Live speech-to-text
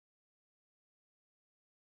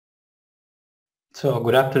So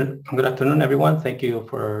good afternoon, everyone. Thank you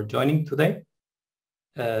for joining today.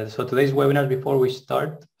 So today's webinar, before we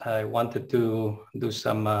start, I wanted to do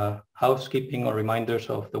some housekeeping or reminders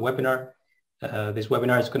of the webinar. This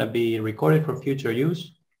webinar is going to be recorded for future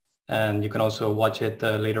use, and you can also watch it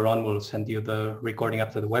later on. We'll send you the recording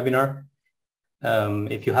after the webinar.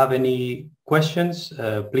 If you have any questions,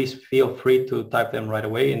 please feel free to type them right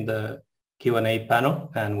away in the Q&A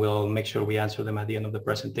panel, and we'll make sure we answer them at the end of the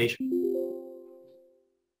presentation.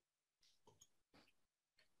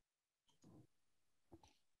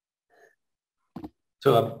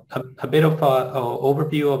 So a bit of an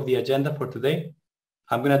overview of the agenda for today.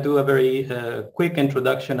 I'm going to do a very quick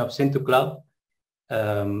introduction of Cintoo Cloud.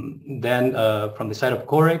 Then from the side of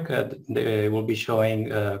KOREC, they will be showing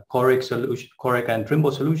KOREC and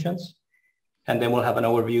Trimble solutions. And then we'll have an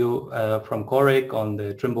overview from KOREC on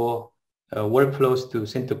the Trimble workflows to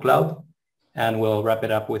Cintoo Cloud. And we'll wrap it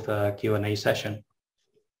up with a Q&A session.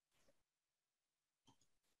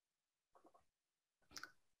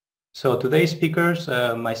 So today's speakers,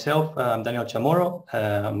 myself, I'm Daniel Chamorro.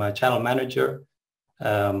 I'm a channel manager.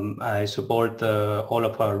 I support all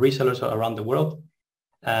of our resellers around the world.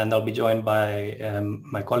 And I'll be joined by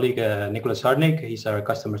my colleague, Nicholas Hartnick. He's our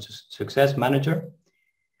customer success manager.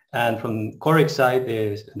 And from KOREC side,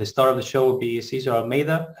 the star of the show will be Cesar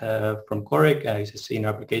Almeida from KOREC. He's a senior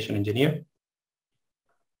application engineer.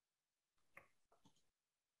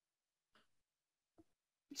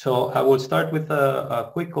 So I will start with a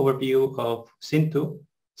quick overview of Cintoo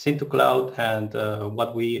Cloud, and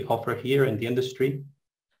what we offer here in the industry.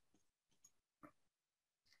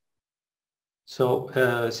 So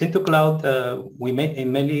Cintoo Cloud, we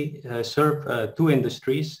mainly serve two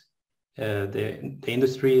industries. The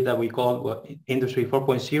industry that we call Industry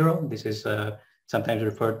 4.0. This is sometimes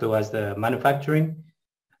referred to as the manufacturing,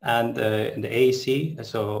 and the AEC,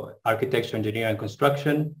 so architecture, engineering, and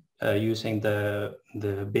construction, using the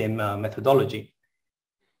BIM methodology.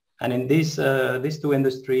 And in these two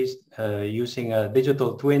industries, using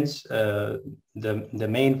digital twins, the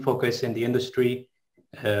main focus in the industry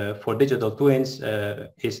for digital twins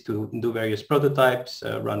is to do various prototypes,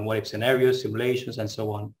 run what-if scenarios, simulations, and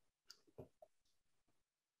so on.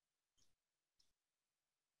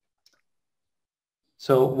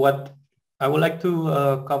 So what I would like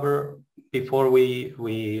to cover before we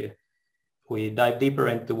dive deeper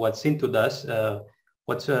into what Cintoo does,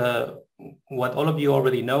 what all of you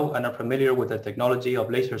already know and are familiar with the technology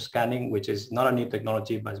of laser scanning, which is not a new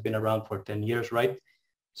technology, but it's been around for 10 years, right?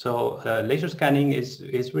 So laser scanning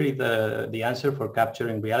is really the answer for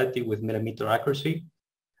capturing reality with millimeter accuracy,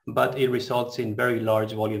 but it results in very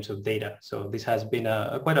large volumes of data. So this has been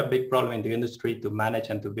quite a big problem in the industry to manage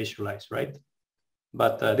and to visualize, right?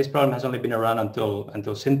 But this problem has only been around until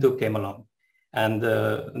Cintoo came along. And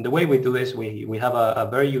the way we do this, we have a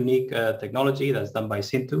very unique technology that's done by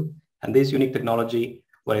Cintoo. And this unique technology,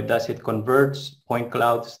 what it does, it converts point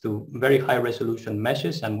clouds to very high resolution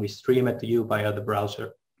meshes, and we stream it to you via the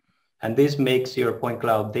browser. And this makes your point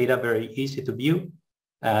cloud data very easy to view,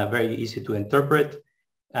 very easy to interpret,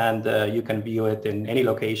 and you can view it in any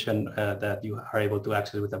location that you are able to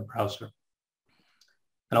access with a browser.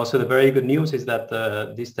 And also the very good news is that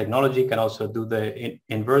this technology can also do the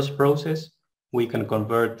inverse process. We can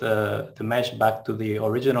convert the mesh back to the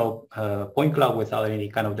original point cloud without any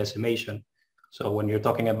kind of decimation. So when you're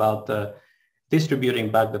talking about distributing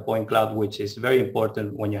back the point cloud, which is very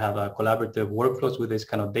important when you have a collaborative workflows with this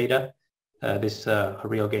kind of data, this is a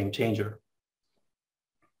real game changer.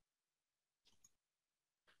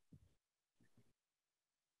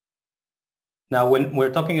 Now, when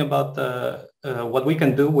we're talking about what we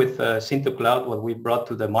can do with Cintoo Cloud, what we brought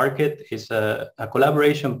to the market is a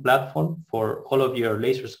collaboration platform for all of your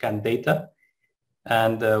laser scan data.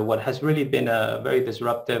 And what has really been a very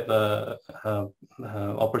disruptive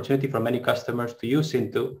opportunity for many customers to use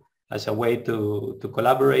Cintoo as a way to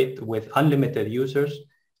collaborate with unlimited users.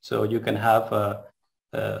 So you can have,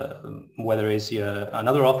 whether it's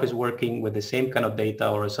another office working with the same kind of data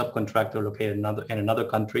or a subcontractor located in another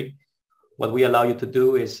country, what we allow you to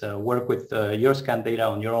do is work with your scan data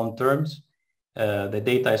on your own terms. The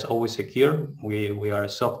data is always secure. We are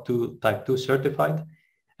SOC 2 Type 2 certified,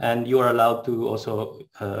 and you are allowed to also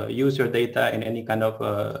use your data in any kind of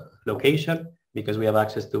location, because we have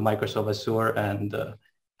access to Microsoft Azure and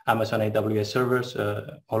Amazon AWS servers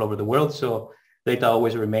all over the world. So data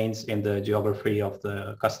always remains in the geography of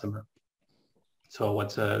the customer. So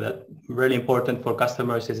what's that really important for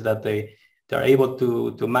customers is that they're able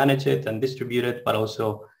to manage it and distribute it, but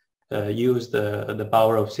also use the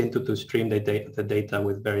power of Cintoo to stream the data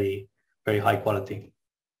with very, very high quality.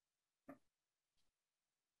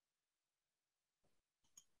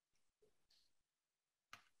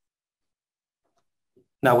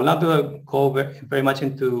 Now, we'll not go very much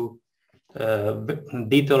into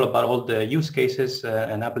detail about all the use cases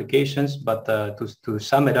and applications, but to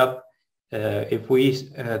sum it up, if we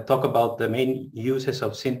talk about the main uses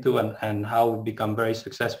of Cintoo and how we become very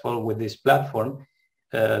successful with this platform,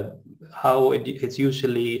 how it's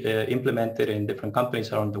usually implemented in different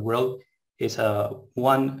companies around the world is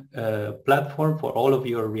one platform for all of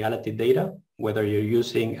your reality data, whether you're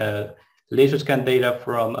using laser scan data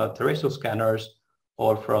from terrestrial scanners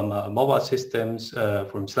or from mobile systems,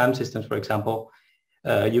 from SLAM systems, for example.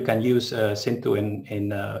 You can use Cintoo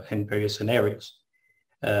in various scenarios.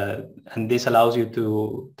 And this allows you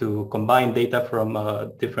to combine data from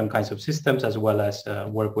different kinds of systems as well as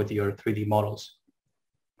work with your 3D models.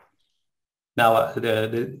 Now,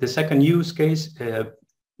 the second use case,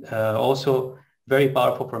 also very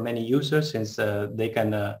powerful for many users since they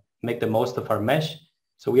can make the most of our mesh.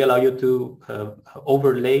 So we allow you to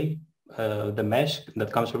overlay the mesh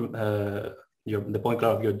that comes from the point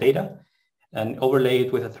cloud of your data and overlay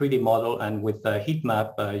it with a 3D model, and with a heat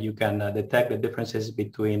map, you can detect the differences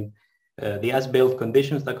between the as-built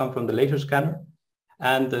conditions that come from the laser scanner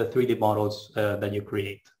and the 3D models that you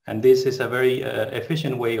create. And this is a very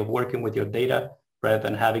efficient way of working with your data rather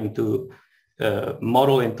than having to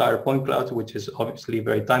model entire point clouds, which is obviously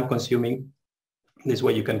very time consuming. This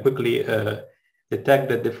way you can quickly detect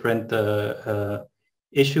the different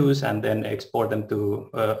issues and then export them to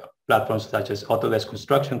platforms such as Autodesk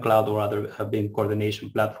Construction Cloud or other BIM coordination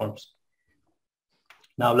platforms.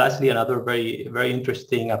 Now, lastly, another very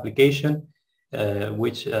interesting application,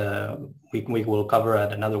 which we will cover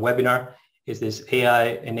at another webinar, is this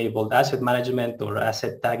AI-enabled asset management or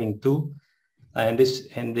asset tagging tool. In this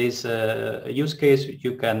use case,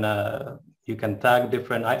 you can tag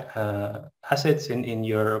different assets in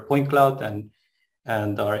your point cloud,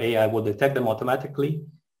 and our AI will detect them automatically.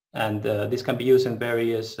 And this can be used in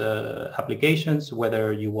various applications,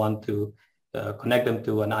 whether you want to connect them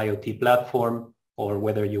to an IoT platform, or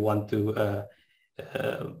whether you want to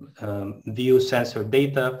view sensor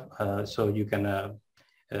data, so you can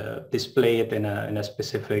display it in a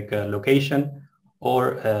specific location,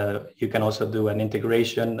 or you can also do an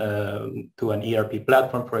integration to an ERP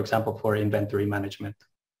platform, for example, for inventory management.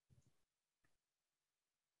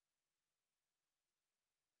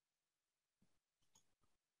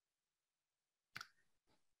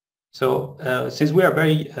 So since we are a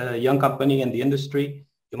very young company in the industry,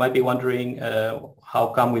 you might be wondering how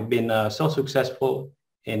come we've been so successful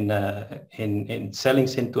in selling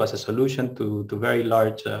Cintoo as a solution to very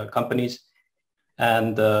large companies.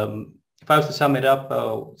 And if I was to sum it up,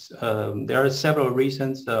 there are several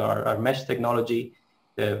reasons. Our mesh technology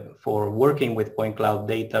for working with point cloud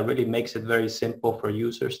data really makes it very simple for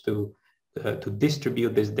users to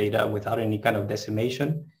distribute this data without any kind of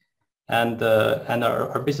decimation. And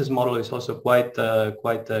our business model is also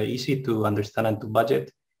quite easy to understand and to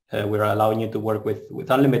budget. We're allowing you to work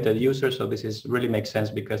with unlimited users, so this really makes sense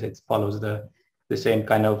because it follows the same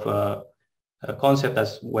kind of concept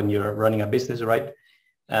as when you're running a business, right?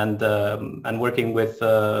 And working with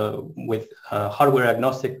a hardware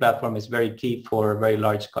agnostic platform is very key for very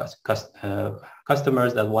large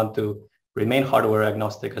customers that want to remain hardware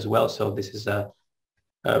agnostic as well. So this is a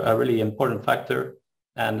really important factor.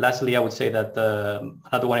 And lastly, I would say that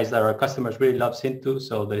another one is that our customers really love Cintoo,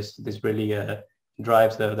 so this really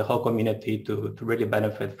drives the whole community to really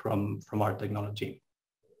benefit from our technology.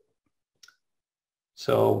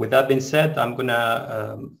 So with that being said, I'm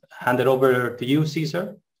gonna hand it over to you,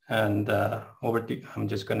 Cesar, and I'm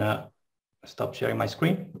just gonna stop sharing my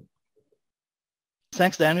screen.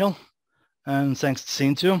 Thanks, Daniel, and thanks to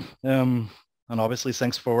Cintoo, and obviously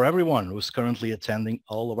thanks for everyone who's currently attending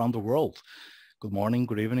all around the world. Good morning,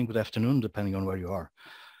 good evening, good afternoon, depending on where you are.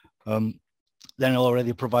 Daniel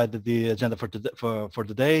already provided the agenda for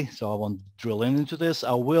today, so I won't drill into this.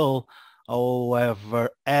 I will, however,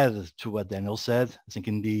 add to what Daniel said. I think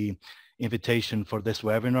in the invitation for this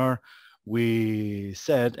webinar, we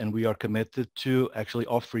said, and we are committed to actually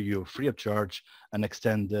offer you free of charge an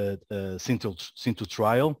extended Cintoo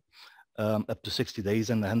trial, up to 60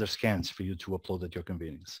 days and 100 scans for you to upload at your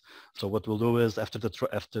convenience. So what we'll do is after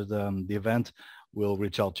the event, we'll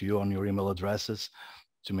reach out to you on your email addresses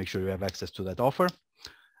to make sure you have access to that offer.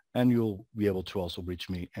 And you'll be able to also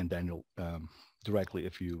reach me and Daniel directly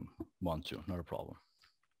if you want to, not a problem.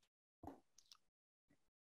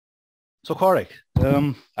 So KOREC,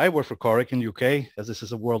 I work for KOREC in the UK. As this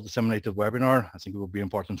is a world disseminated webinar, I think it will be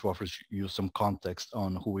important to offer you some context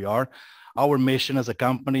on who we are. Our mission as a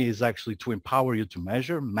company is actually to empower you to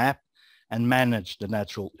measure, map, and manage the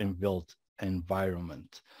natural inbuilt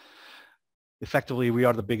environment. Effectively, we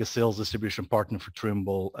are the biggest sales distribution partner for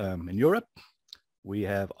Trimble in Europe. We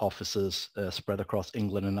have offices spread across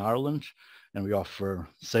England and Ireland, and we offer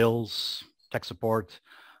sales, tech support,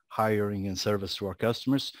 hiring, and service to our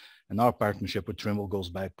customers. And our partnership with Trimble goes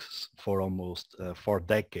back for almost 4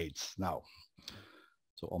 decades now.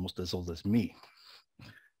 So almost as old as me.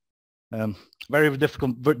 Very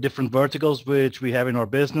different verticals which we have in our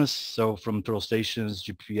business. So from throw stations,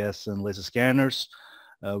 GPS, and laser scanners.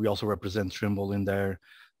 We also represent Trimble in their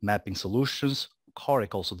mapping solutions.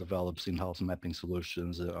 KOREC also develops in-house mapping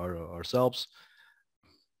solutions ourselves.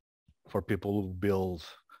 For people who build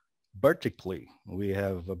vertically, we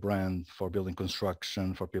have a brand for building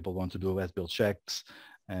construction, for people who want to do as-built checks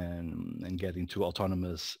and get into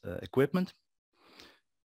autonomous equipment.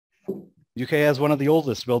 UK has one of the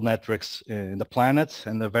oldest rail networks in the planet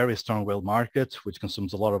and a very strong rail market, which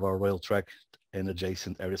consumes a lot of our rail track and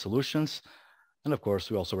adjacent area solutions. And of course,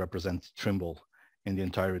 we also represent Trimble in the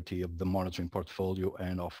entirety of the monitoring portfolio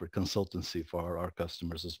and offer consultancy for our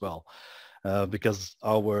customers as well. Because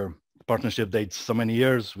our partnership dates so many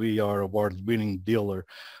years, we are award-winning dealer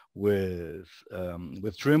with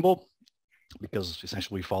Trimble, because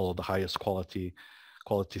essentially we follow the highest quality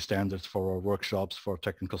standards for our workshops, for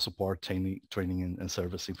technical support, training and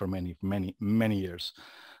servicing for many years.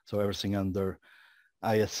 So everything under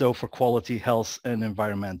ISO for quality, health, and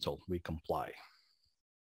environmental, we comply.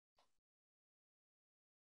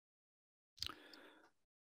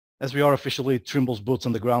 As we are officially Trimble's boots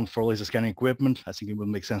on the ground for laser scanning equipment, I think it would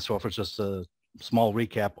make sense to offer just a small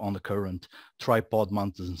recap on the current tripod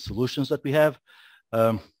mounted solutions that we have.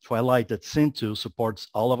 To highlight that Cintoo supports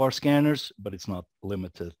all of our scanners, but it's not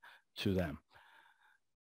limited to them.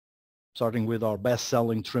 Starting with our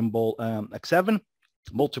best-selling Trimble X7,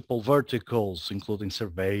 multiple verticals, including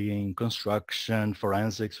surveying, construction,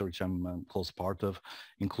 forensics, which I'm a close part of,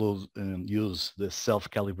 use this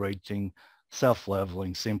self-calibrating,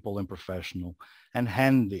 self-leveling, simple and professional, and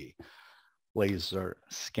handy laser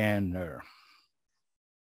scanner.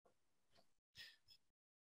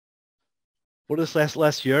 For this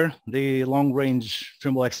last year, the long-range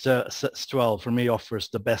Trimble X12 for me offers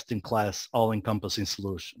the best-in-class all-encompassing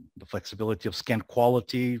solution. The flexibility of scan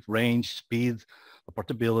quality, range, speed,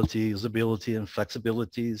 portability, usability, and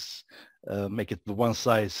flexibilities make it the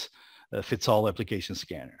one-size-fits-all application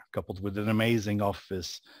scanner, coupled with an amazing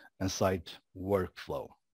office and site workflow.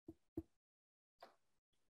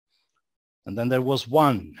 And then there was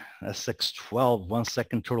one SX12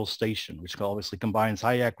 1-second turtle station, which obviously combines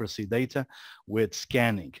high accuracy data with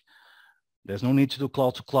scanning. There's no need to do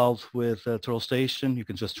cloud to cloud with turtle station. You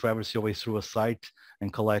can just traverse your way through a site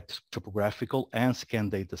and collect topographical and scan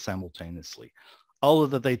data simultaneously. All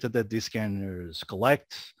of the data that these scanners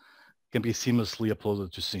collect can be seamlessly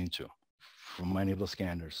uploaded to Cintoo from any of the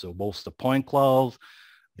scanners. So both the point cloud,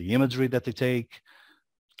 the imagery that they take,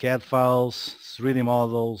 CAD files, 3D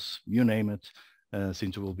models, you name it,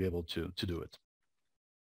 Cintoo will be able to do it.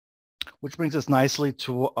 Which brings us nicely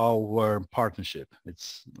to our partnership.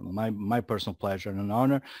 It's my personal pleasure and an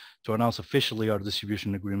honor to announce officially our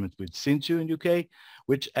distribution agreement with Cintoo in UK,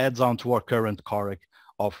 which adds on to our current KOREC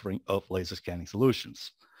offering of laser scanning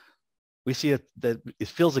solutions. We see that it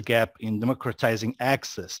fills a gap in democratizing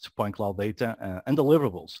access to point cloud data and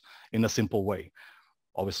deliverables in a simple way,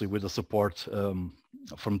 obviously with the support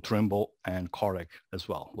from Trimble and KOREC as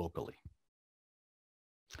well locally.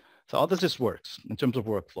 So how does this work in terms of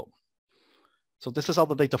workflow? So this is how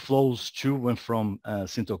the data flows to and from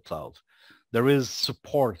Cintoo Cloud. There is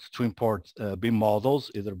support to import BIM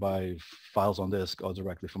models, either by files on disk or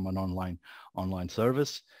directly from an online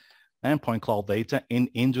service, and point cloud data in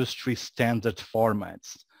industry standard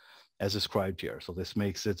formats, as described here. So this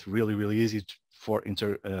makes it really easy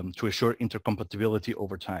to assure intercompatibility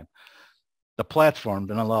over time. The platform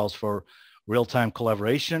then allows for real-time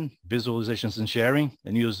collaboration, visualizations and sharing,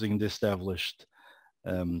 and using the established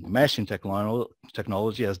meshing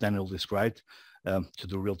technology, as Daniel described, to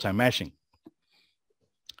do real-time meshing.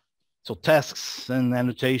 So tasks and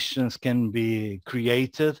annotations can be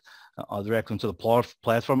created directly into the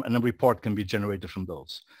platform, and a report can be generated from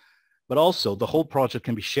those. But also, the whole project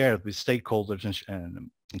can be shared with stakeholders and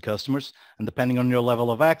customers, and depending on your level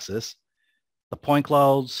of access, the point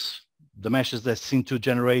clouds, the meshes that Cintoo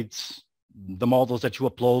generates, the models that you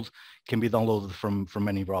upload can be downloaded from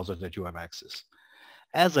any browser that you have access.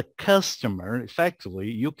 As a customer, effectively,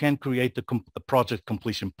 you can create a project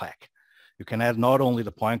completion pack. You can add not only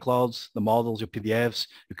the point clouds, the models, your PDFs,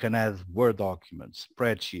 you can add Word documents,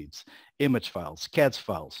 spreadsheets, image files, CAD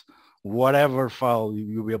files, whatever file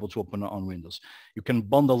you'll be able to open on Windows. You can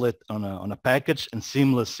bundle it on a package and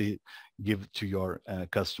seamlessly give to your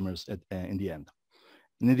customers in the end.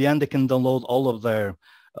 And in the end, they can download all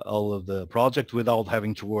of the project without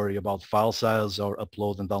having to worry about file size or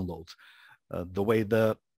upload and download. The way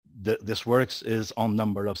this works is on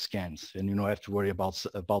number of scans, and you don't have to worry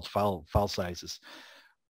about file sizes.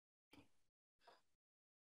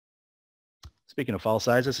 Speaking of file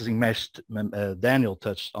sizes, I think Daniel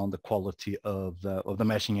touched on the quality of the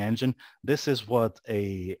meshing engine. This is what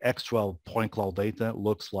a X12 point cloud data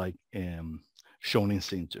looks like shown in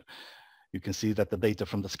Cintoo. You can see that the data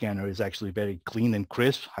from the scanner is actually very clean and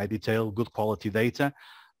crisp, high detail, good quality data.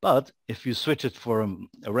 But if you switch it for a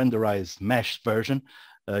renderized mesh version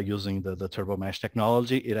using the turbo mesh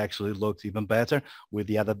technology, it actually looks even better, with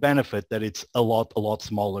the added benefit that it's a lot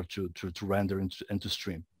smaller to render and to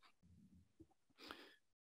stream,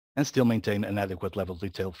 and still maintain an adequate level of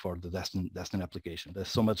detail for the destined application. There's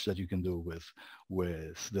so much that you can do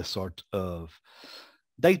with this sort of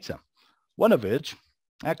data. One of which,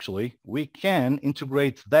 actually, we can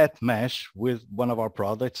integrate that mesh with one of our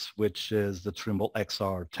products, which is the Trimble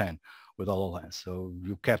XR10 with HoloLens. So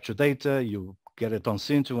you capture data, you get it on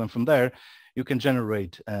Cintoo, and from there, you can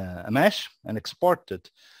generate a mesh and export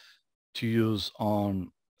it to use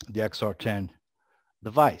on the XR10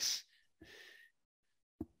 device.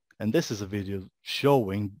 And this is a video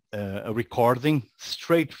showing a recording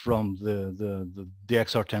straight from the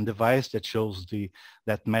XR10 device that shows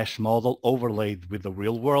that mesh model overlaid with the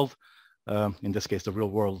real world. In this case, the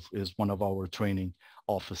real world is one of our training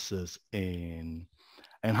offices in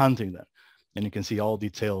Huntingdon. And you can see all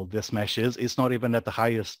detail this mesh is. It's not even at the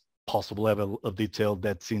highest possible level of detail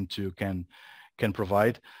that Cintoo can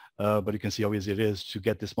provide. But you can see how easy it is to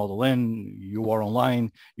get this model in. You are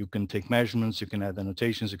online, you can take measurements, you can add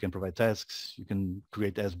annotations, you can provide tasks, you can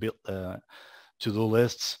create as-built to-do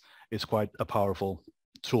lists. It's quite a powerful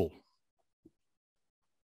tool.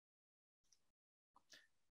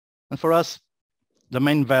 And for us, the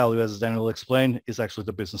main value, as Daniel explained, is actually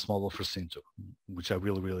the business model for Cintoo, which I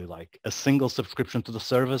really like. A single subscription to the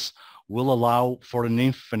service will allow for an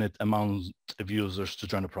infinite amount of users to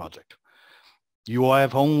join a project. You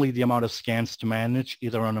have only the amount of scans to manage,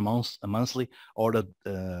 either on a monthly or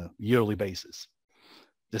a yearly basis.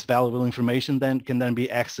 This valuable information can then be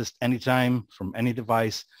accessed anytime from any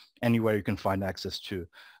device, anywhere you can find access to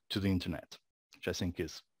the internet, which I think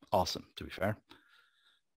is awesome, to be fair.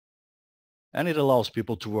 And it allows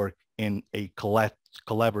people to work in a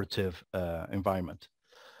collaborative environment.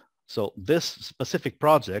 So this specific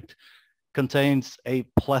project contains a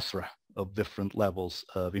plethora of different levels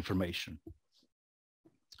of information.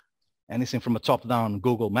 Anything from a top-down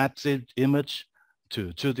Google Maps image to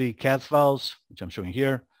 2D CAD files, which I'm showing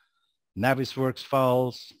here, Navisworks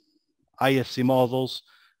files, IFC models,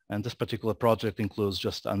 and this particular project includes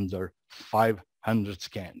just under 500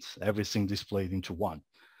 scans, everything displayed into one.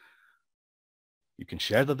 You can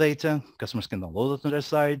share the data, customers can download it on their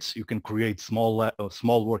sites, you can create small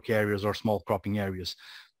work areas or small cropping areas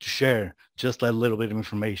to share just a little bit of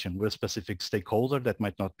information with a specific stakeholder that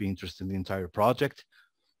might not be interested in the entire project.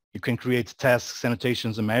 You can create tasks,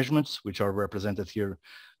 annotations, and measurements, which are represented here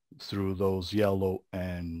through those yellow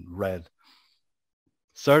and red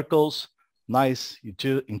circles. Nice,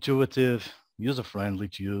 intuitive, user-friendly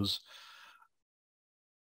to use.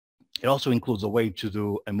 It also includes a way to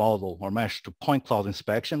do a model or mesh to point cloud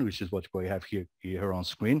inspection, which is what we have here on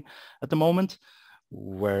screen at the moment,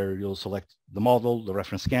 where you'll select the model, the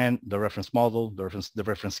reference scan, the reference model, the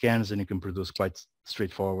reference scans, and you can produce quite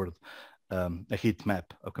straightforward a heat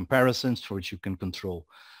map of comparisons for which you can control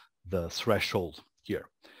the threshold here.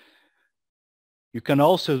 You can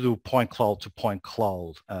also do point cloud to point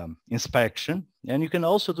cloud inspection, and you can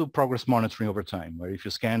also do progress monitoring over time, where if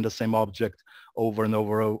you scan the same object over and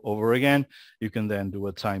over again, you can then do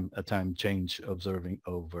a time change observing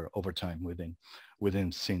over time within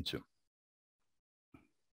Cintoo.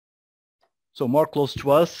 So more close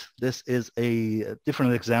to us, this is a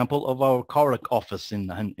different example of our KOREC office in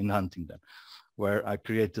Huntingdon, where I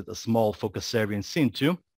created a small focus area in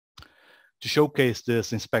Cintoo to showcase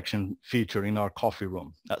this inspection feature in our coffee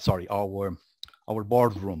room, our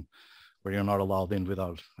boardroom, where you're not allowed in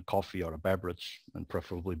without a coffee or a beverage, and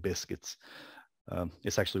preferably biscuits.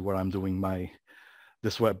 It's actually where I'm doing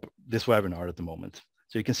this webinar at the moment.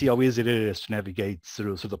 So you can see how easy it is to navigate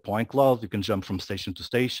through the point cloud. You can jump from station to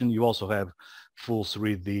station. You also have full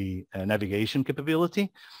 3D navigation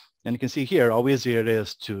capability. And you can see here how easy it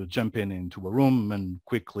is to jump into a room and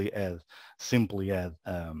quickly simply add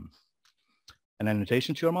an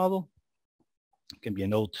annotation to your model. It can be a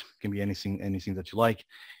note, it can be anything that you like.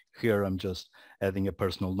 Here I'm just adding a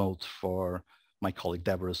personal note for my colleague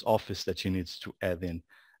Deborah's office that she needs to add in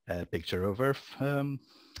a picture of our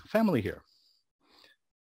family here.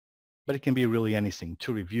 But it can be really anything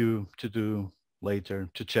to review, to do later,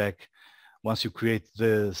 to check. Once you create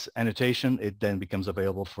this annotation, it then becomes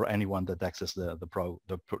available for anyone that accesses the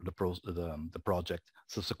project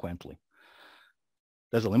subsequently.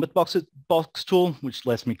 There's a limit box tool, which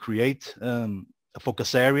lets me create a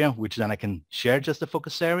focus area, which then I can share just the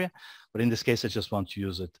focus area. But in this case, I just want to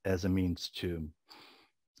use it as a means to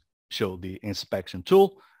show the inspection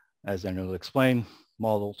tool. As Daniel will explain,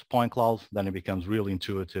 model to point cloud, then it becomes really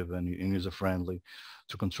intuitive and user-friendly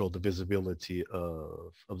to control the visibility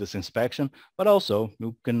of this inspection. But also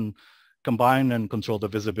you can combine and control the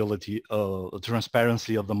visibility of the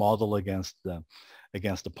transparency of the model against the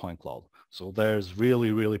point cloud. So there's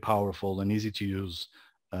really, really powerful and easy to use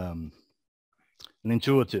and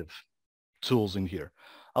intuitive tools in here.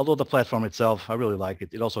 Although the platform itself, I really like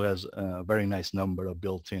it. It also has a very nice number of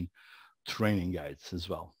built-in training guides as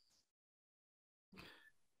well.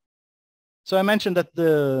 So I mentioned that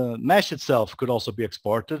the mesh itself could also be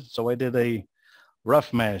exported. So I did a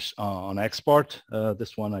rough mesh on export.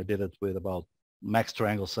 This one I did it with about max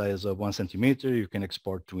triangle size of 1 centimeter. You can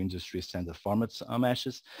export to industry standard formats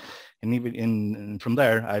meshes. And even from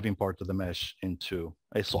there, I've imported the mesh into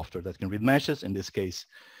a software that can read meshes. In this case,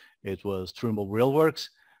 it was Trimble RealWorks.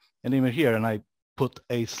 And even here, and I put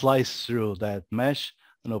a slice through that mesh,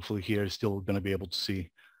 and hopefully here is still going to be able to see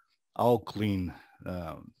how clean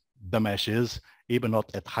the mesh is, even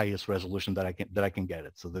not at highest resolution that I can get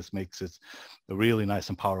it. So this makes it a really nice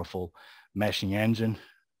and powerful meshing engine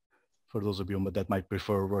for those of you that might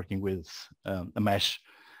prefer working with a mesh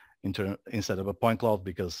instead of a point cloud,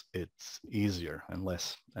 because it's easier and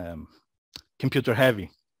less computer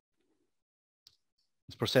heavy.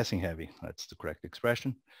 It's processing heavy. That's the correct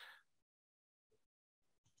expression.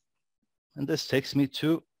 And this takes me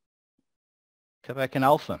to KOREC and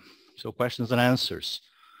Alpha. So questions and answers.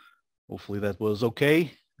 Hopefully that was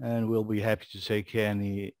okay. And we'll be happy to take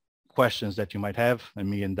any questions that you might have. And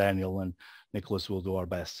me and Daniel and Nicholas will do our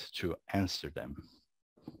best to answer them.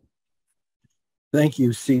 Thank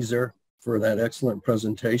you, Cesar, for that excellent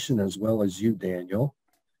presentation, as well as you, Daniel.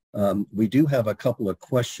 We do have a couple of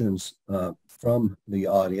questions from the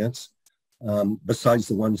audience, besides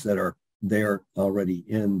the ones that are there already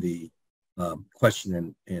in the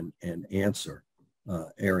question and answer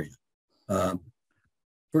area.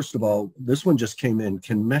 First of all, this one just came in.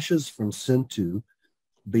 Can meshes from Cintoo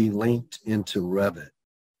be linked into Revit?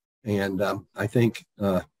 And I think,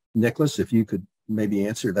 Nicholas, if you could maybe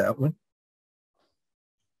answer that one.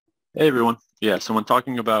 Hey, everyone. Yeah, so when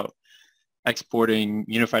talking about exporting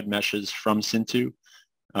unified meshes from Cintoo,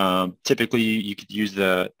 typically you could use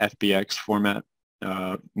the FBX format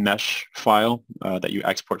mesh file that you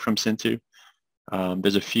export from Cintoo.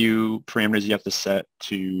 There's a few parameters you have to set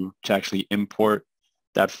to actually import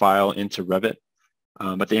that file into Revit.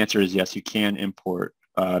 But the answer is yes, you can import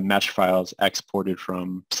mesh files exported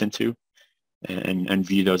from Cintoo and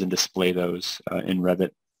view those and display those in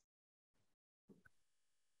Revit.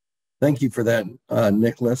 Thank you for that,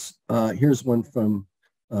 Nicholas. Here's one from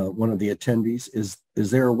one of the attendees. Is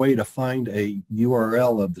there a way to find a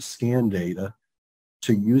URL of the scan data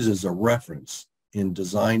to use as a reference in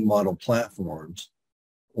design model platforms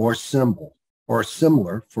or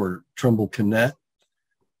similar for Trimble Connect?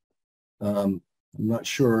 I'm not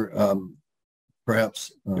sure,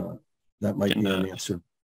 perhaps that might be an answer.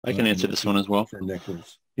 I can answer this one as well. For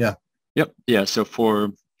Nicholas. Yeah. Yep. Yeah. So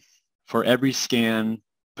for every scan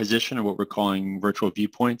position, or what we're calling virtual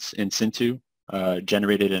viewpoints in Cintoo,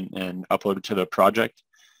 generated and uploaded to the project,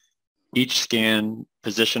 each scan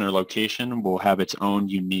position or location will have its own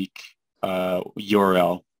unique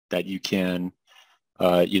URL that you can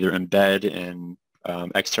either embed in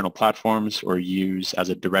external platforms or use as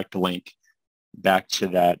a direct link back to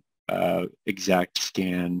that exact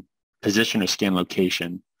scan position or scan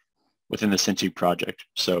location within the Cintoo project.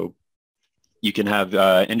 So you can have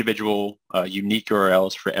individual unique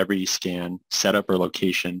URLs for every scan setup or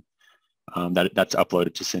location that's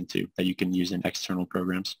uploaded to Cintoo that you can use in external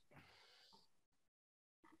programs.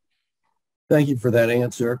 Thank you for that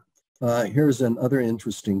answer. Here's another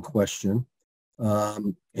interesting question.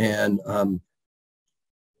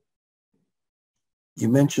 You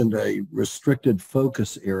mentioned a restricted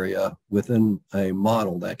focus area within a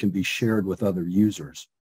model that can be shared with other users.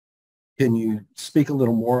 Can you speak a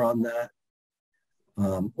little more on that?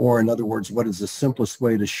 Or in other words, what is the simplest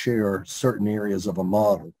way to share certain areas of a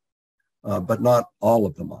model, but not all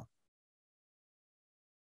of the model?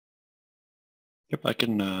 Yep, I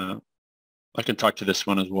can talk to this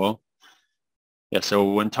one as well. Yeah,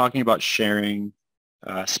 so when talking about sharing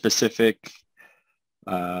specific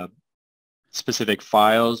specific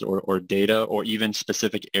files or data or even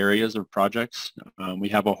specific areas of projects. We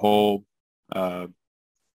have a whole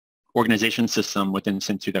organization system within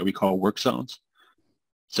Cintoo that we call work zones.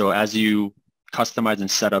 So as you customize and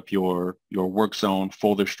set up your work zone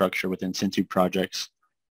folder structure within Cintoo projects,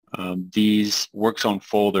 these work zone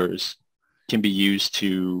folders can be used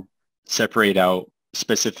to separate out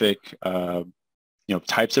specific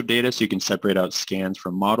types of data. So you can separate out scans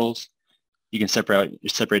from models. You can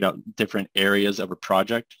separate out different areas of a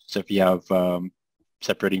project. So if you have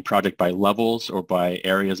separating project by levels or by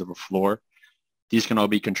areas of a floor, these can all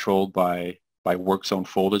be controlled by work zone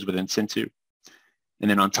folders within Cintoo. And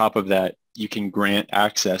then on top of that, you can grant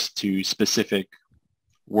access to specific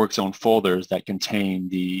work zone folders that contain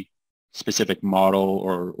the specific model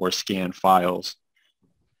or scan files.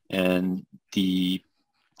 And the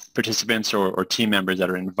participants or team members that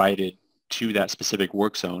are invited to that specific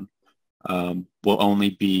work zone will only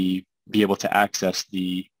be able to access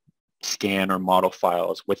the scan or model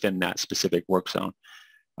files within that specific work zone.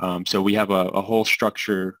 So we have a whole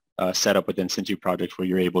structure set up within Cintoo projects where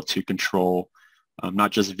you're able to control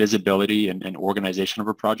not just visibility and organization of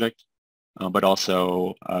a project, but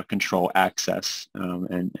also control access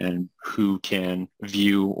and who can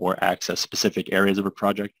view or access specific areas of a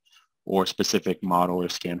project or specific model or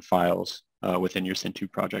scan files within your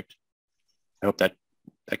Cintoo project. I hope that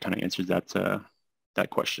kind of answers that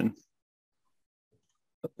question.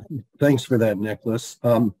 Thanks for that, Nicholas.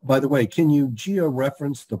 By the way, can you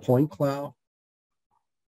geo-reference the point cloud?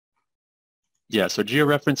 Yeah, so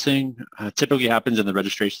georeferencing typically happens in the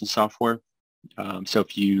registration software. So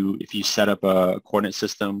if you set up a coordinate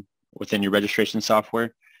system within your registration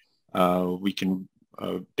software, we can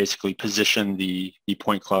basically position the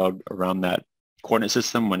point cloud around that coordinate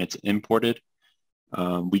system when it's imported.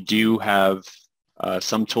 We do have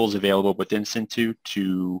some tools available within Cintoo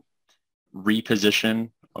to reposition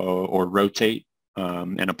or rotate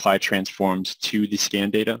and apply transforms to the scan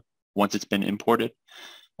data once it's been imported.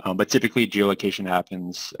 But typically geolocation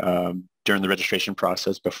happens during the registration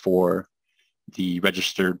process before the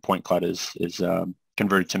registered point cloud is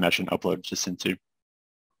converted to mesh and uploaded to Cintoo.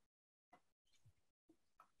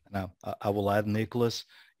 Now, I will add, Nicholas,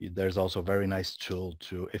 there's also a very nice tool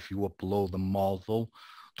to, if you upload the model,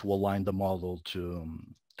 to align the model to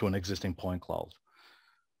an existing point cloud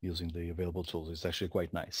using the available tools. It's actually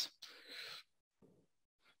quite nice.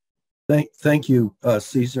 Thank you,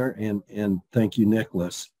 Cesar, and thank you,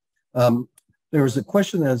 Nicholas. There was a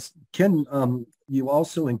question as, can you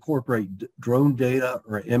also incorporate drone data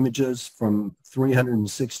or images from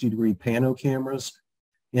 360-degree pano cameras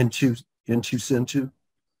into Cintoo?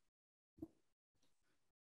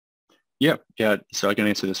 Yeah. So I can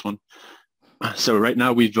answer this one. So right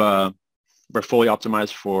now we're fully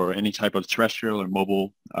optimized for any type of terrestrial or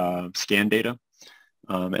mobile scan data.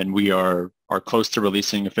 And we are close to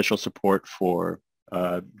releasing official support for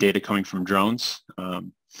data coming from drones. So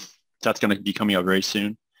that's going to be coming out very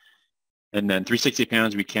soon. And then 360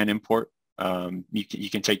 panels we can import. You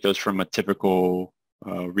can take those from a typical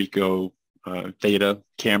Ricoh Theta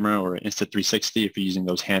camera or Insta360 if you're using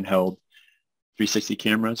those handheld 360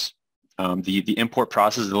 cameras. The import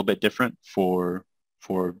process is a little bit different for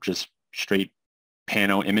just straight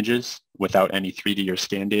pano images without any 3D or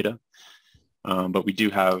scan data. But we do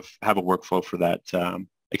have a workflow for that,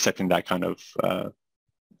 accepting that kind of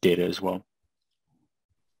data as well.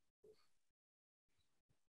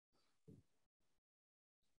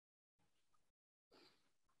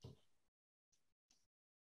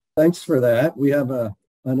 Thanks for that. We have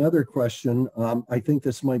another question. I think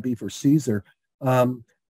this might be for Cesar.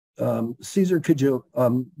 Cesar, could you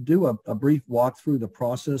do a brief walk through the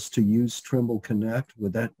process to use Trimble Connect?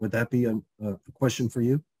 Would that be a question for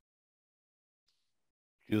you?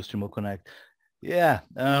 Use Trimble Connect. Yeah.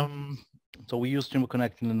 So we use Trimble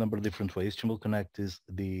Connect in a number of different ways. Trimble Connect is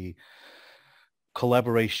the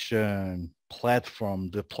collaboration platform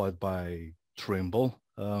deployed by Trimble,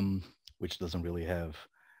 which doesn't really have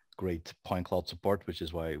great point cloud support, which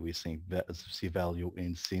is why we see value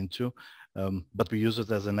in Cintoo. But we use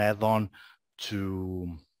it as an add-on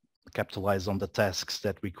to capitalize on the tasks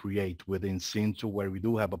that we create within Cintoo, where we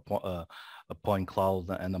do have a point cloud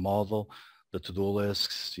and a model, the to-do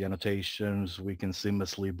lists, the annotations. We can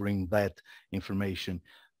seamlessly bring that information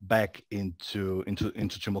back into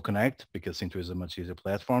Trimble Connect, because Cintoo is a much easier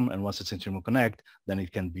platform. And once it's in Trimble Connect, then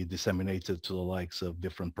it can be disseminated to the likes of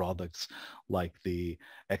different products like the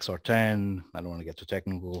XR10, I don't want to get too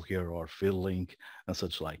technical here, or FieldLink and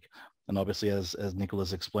such like. And obviously, as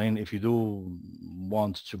Nicholas explained, if you do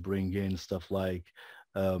want to bring in stuff like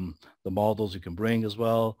the models, you can bring as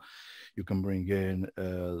well. You can bring in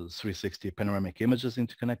 360 panoramic images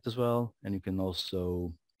into Connect as well, and you can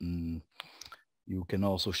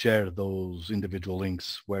also share those individual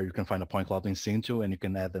links where you can find a point cloud in Cintoo, and you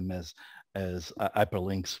can add them as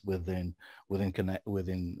hyperlinks within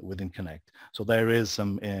Connect. So there is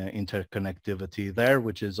some interconnectivity there,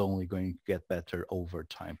 which is only going to get better over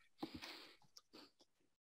time.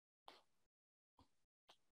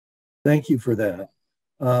 Thank you for that.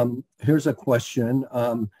 Here's a question.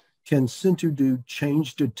 Can Cintoo do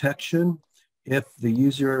change detection if the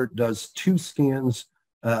user does 2 scans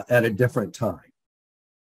at a different time?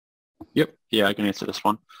 Yep. Yeah, I can answer this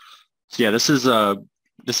one. So yeah, this is a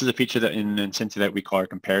feature that in Cintoo that we call our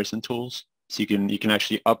comparison tools. So you can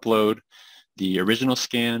actually upload the original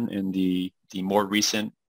scan and the more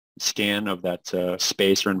recent scan of that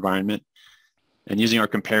space or environment. And using our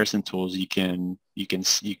comparison tools, you can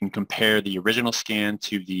compare the original scan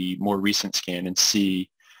to the more recent scan and see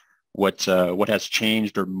what has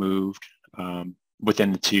changed or moved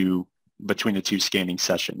between the two scanning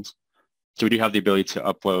sessions. So we do have the ability to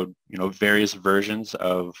upload, various versions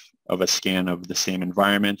of a scan of the same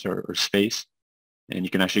environment or space, and you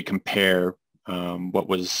can actually compare what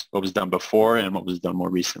was done before and what was done more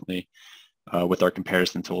recently with our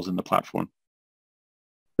comparison tools in the platform.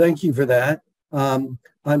 Thank you for that.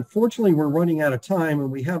 Unfortunately, we're running out of time, and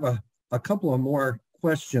we have a couple of more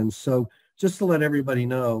questions. So just to let everybody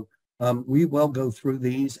know, we will go through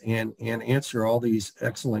these and answer all these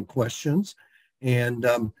excellent questions, and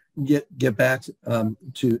get back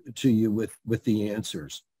to you with the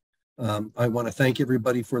answers. I want to thank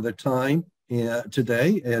everybody for the time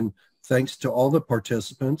today, and thanks to all the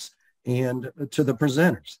participants and to the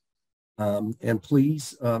presenters. And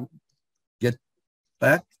please get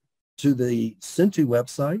back to the Cintoo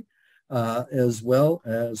website as well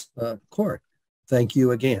as KOREC. Thank you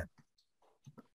again.